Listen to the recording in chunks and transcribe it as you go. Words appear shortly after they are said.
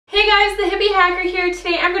Hey guys, the Hippie Hacker here.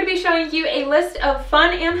 Today I'm going to be showing you a list of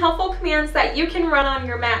fun and helpful commands that you can run on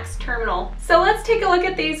your Mac's terminal. So let's take a look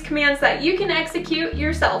at these commands that you can execute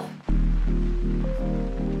yourself.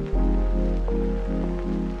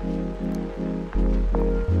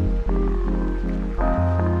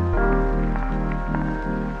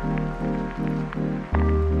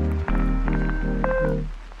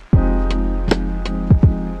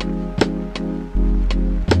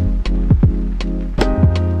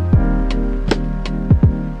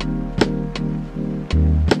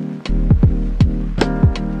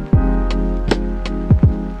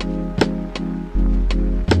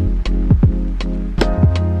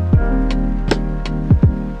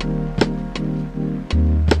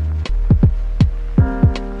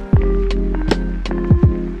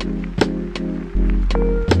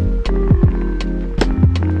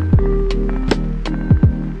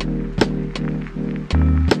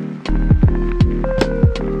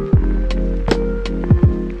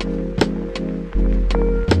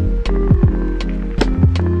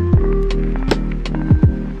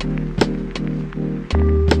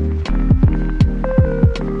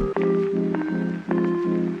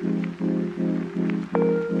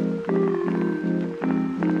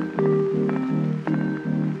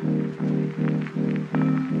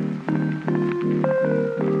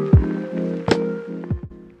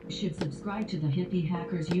 Should subscribe to the Hippie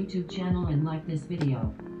Hackers YouTube channel and like this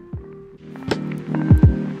video.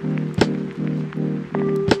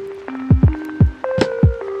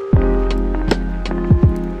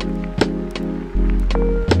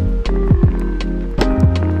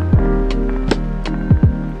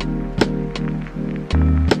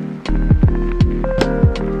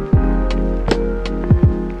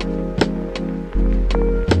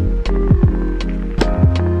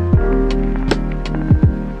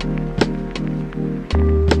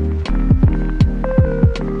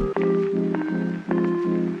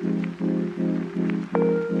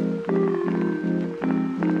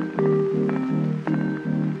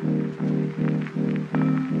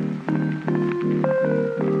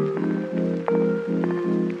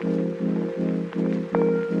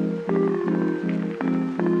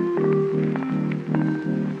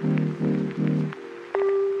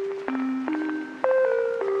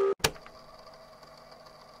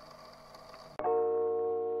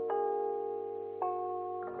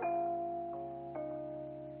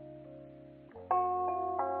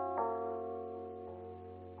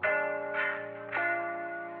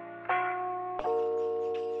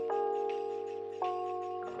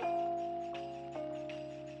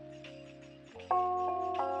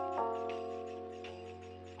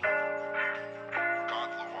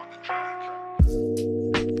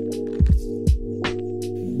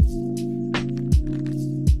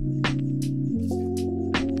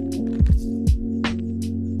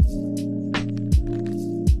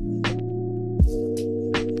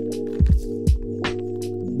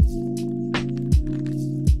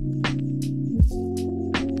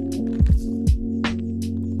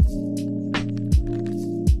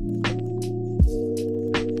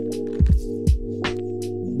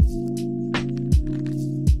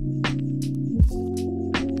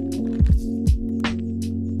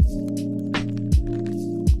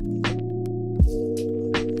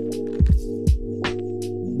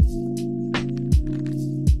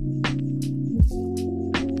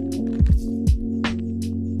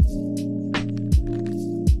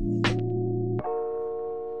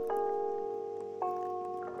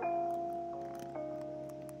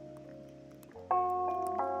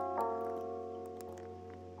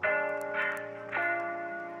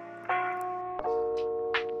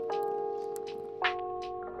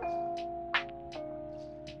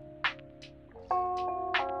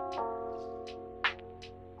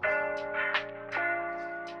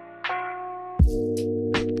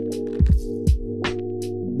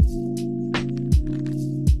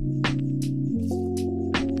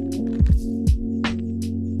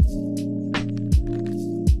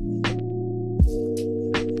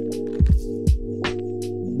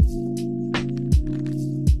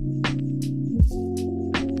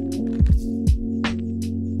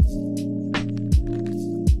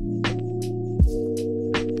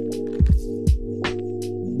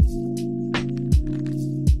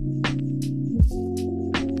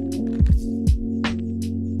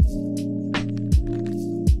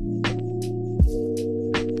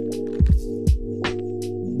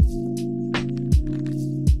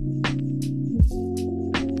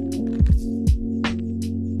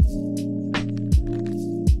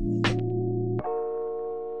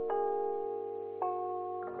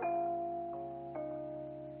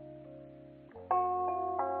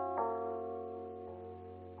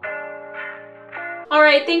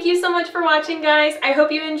 Alright, thank you so much for watching, guys. I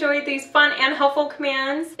hope you enjoyed these fun and helpful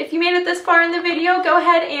commands. If you made it this far in the video, go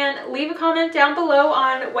ahead and leave a comment down below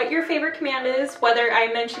on what your favorite command is, whether I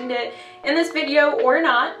mentioned it in this video or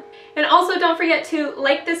not. And also don't forget to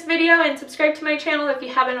like this video and subscribe to my channel if you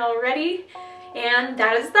haven't already. And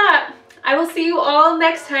that is that. I will see you all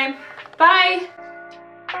next time. Bye!